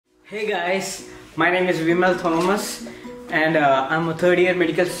Hey guys, my name is Vimal Thomas and I'm a third year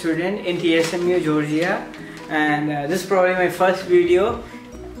medical student in TSMU, Georgia, and this is probably my first video,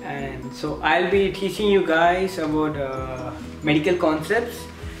 and so I'll be teaching you guys about medical concepts,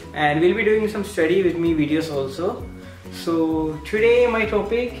 and we'll be doing some study with me videos also. So today my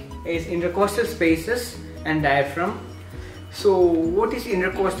topic is intercostal spaces and diaphragm. So what is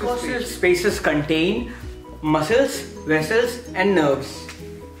intercostal? Intercostal spaces contain muscles, vessels and nerves.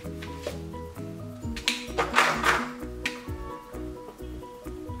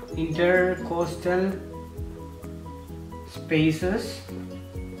 Intercostal spaces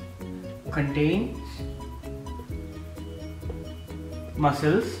contains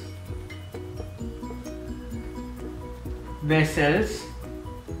muscles, vessels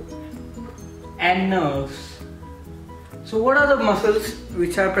and nerves. So what are the muscles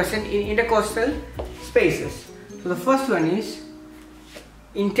which are present in intercostal spaces? So the first one is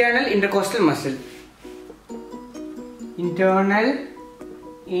internal intercostal muscle. Internal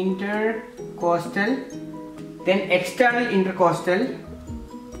intercostal, then external intercostal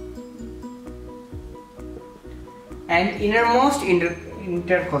and innermost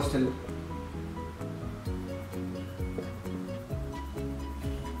intercostal.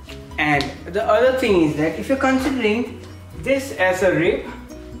 And the other thing is that if you're considering this as a rib,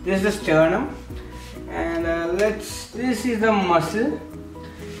 this is the sternum, and this is the muscle.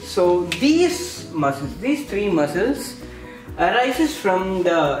 So these muscles, these three muscles, arises from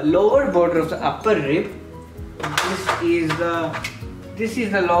the lower border of the upper rib. This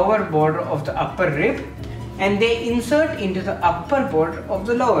is the lower border of the upper rib, and they insert into the upper border of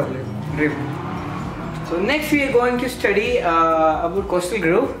the lower rib. So next we are going to study about costal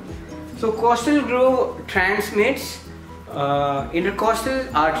groove. So costal groove transmits intercostal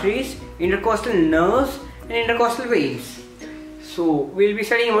arteries, intercostal nerves and intercostal veins. So we'll be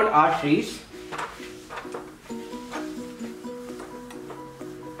studying about arteries.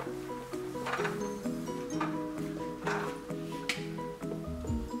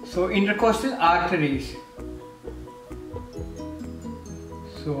 So intercostal arteries.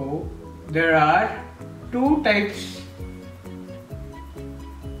 So there are two types,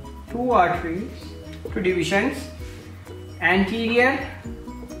 two arteries, two divisions: anterior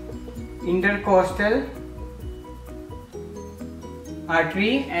intercostal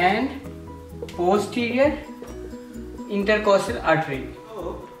artery and posterior intercostal artery.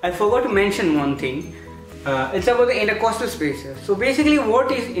 Oh, I forgot to mention one thing. It's about the intercostal spaces. So basically,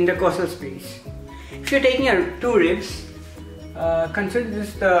 what is intercostal space? If you're taking two ribs, consider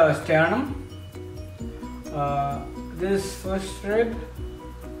this the sternum, this first rib,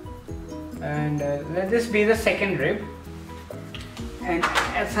 and let this be the second rib. And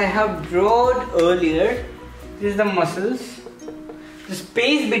as I have drawn earlier, this is the muscles. The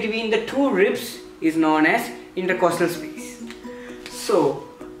space between the two ribs is known as intercostal space. So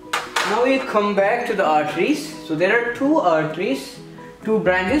now we come back to the arteries. So there are two arteries, two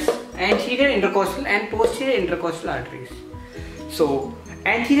branches, anterior intercostal and posterior intercostal arteries. So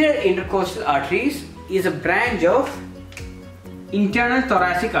anterior intercostal arteries is a branch of internal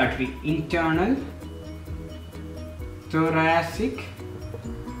thoracic artery. Internal thoracic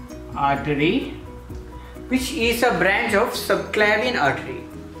artery, which is a branch of subclavian artery.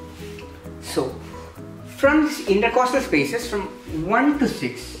 So from these intercostal spaces from 1 to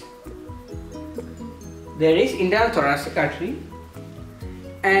 6, there is internal thoracic artery,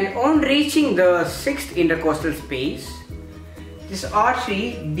 and on reaching the 6th intercostal space, this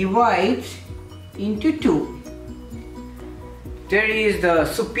artery divides into two. There is the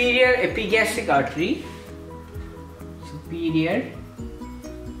superior epigastric artery, superior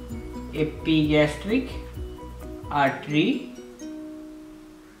epigastric artery,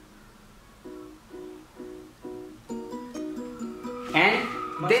 and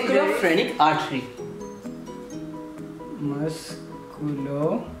then the phrenic artery.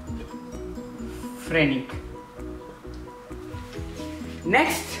 Musculophrenic.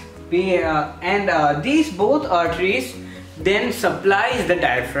 Next, these both arteries then supplies the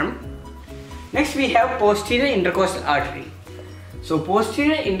diaphragm. Next, we have posterior intercostal artery. So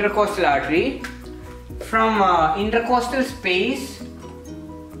posterior intercostal artery, from intercostal space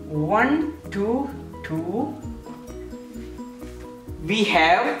 1 to 2, we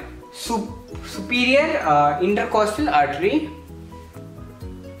have superior intercostal artery,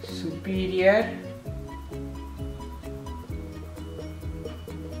 superior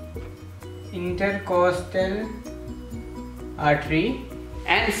intercostal artery,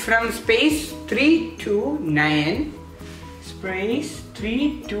 and from space 3 to 9,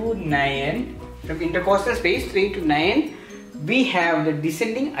 from intercostal space 3 to 9, we have the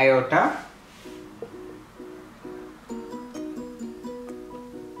descending aorta.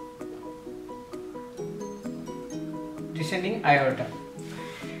 Descending aorta.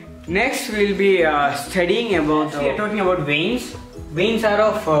 Next we will be studying about, we are talking about veins. Veins are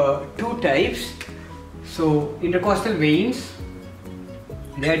of two types. So intercostal veins,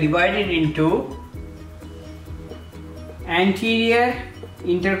 they are divided into anterior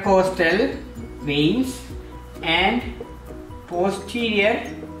intercostal veins and posterior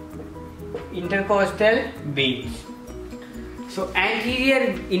intercostal veins. So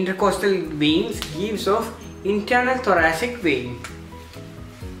anterior intercostal veins gives of internal thoracic vein,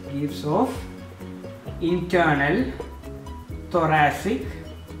 gives of internal thoracic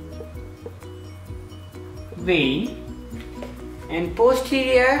vein, and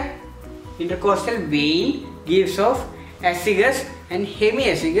posterior intercostal vein gives of azygous and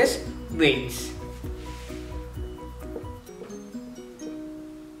hemiazygous veins.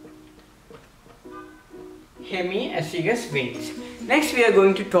 Hemiazygous veins. Next we are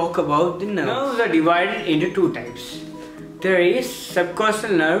going to talk about the nerves. Nerves are divided into two types. There is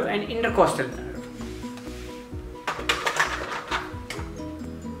subcostal nerve and intercostal nerve.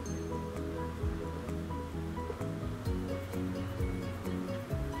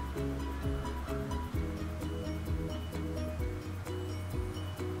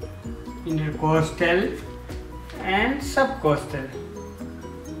 Intercostal and subcostal.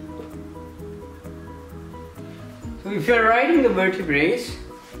 So if you are writing the vertebrae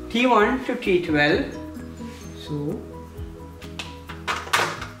T1 to T12, so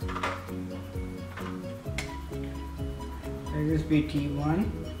let this be T1,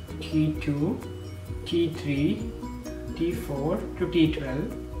 T2, T3, T4 to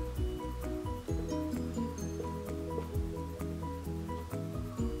T12.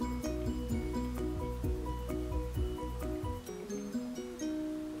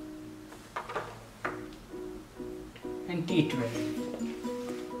 And T12.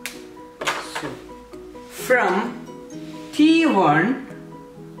 So from T1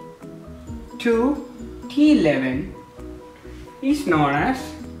 to T11 is known as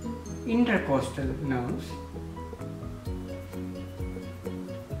intercostal nerves,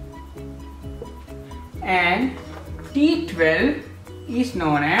 and T12 is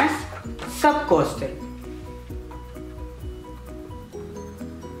known as subcostal.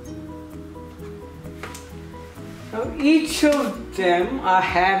 Now each of them are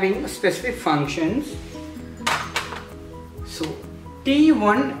having specific functions. So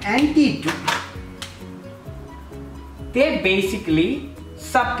T1 and T2, they basically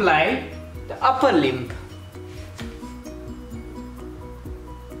supply the upper limb.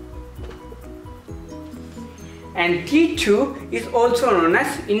 And T2 is also known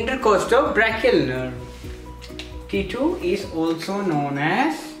as intercostobrachial nerve. T2 is also known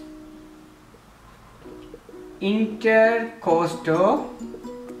as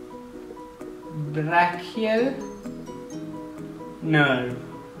intercostobrachial nerve.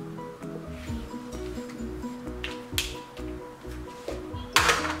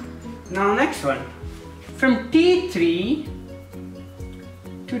 Now next one, from T3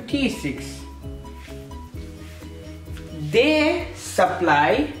 to T6, they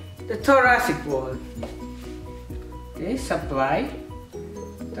supply the thoracic wall. They supply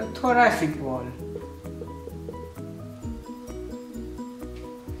the thoracic wall.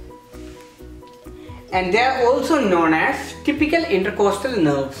 And they are also known as typical intercostal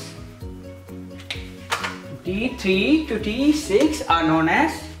nerves. T3 to T6 are known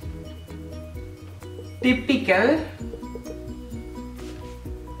as typical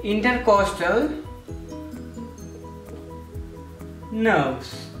intercostal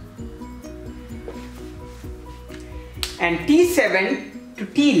nerves. And T7 to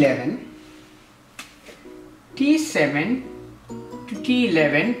T11,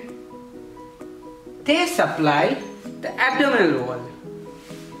 they supply the abdominal wall.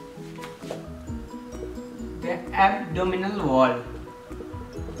 The abdominal wall.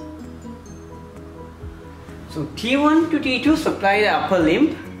 So T1 to T2 supply the upper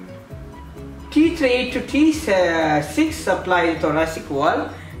limb. T3 to T6 supply the thoracic wall.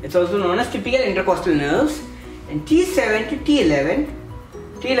 It's also known as typical intercostal nerves. And T7 to T11,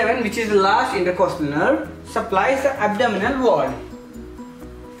 which is the last intercostal nerve, supplies the abdominal wall.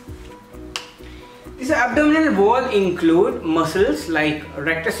 This abdominal wall include muscles like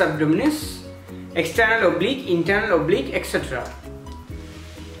rectus abdominis, external oblique, internal oblique, etc.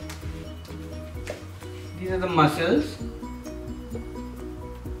 These are the muscles: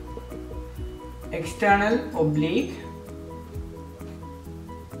 external oblique,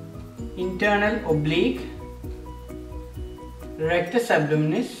 internal oblique, rectus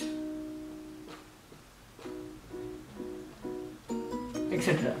abdominis,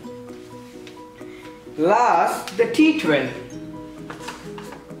 etc. Last, the T12.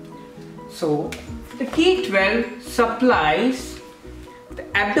 So the T12 supplies the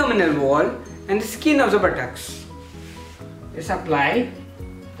abdominal wall and the skin of the buttocks. They supply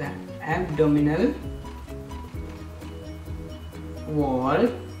the abdominal wall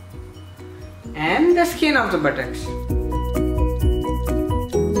and the skin of the buttocks.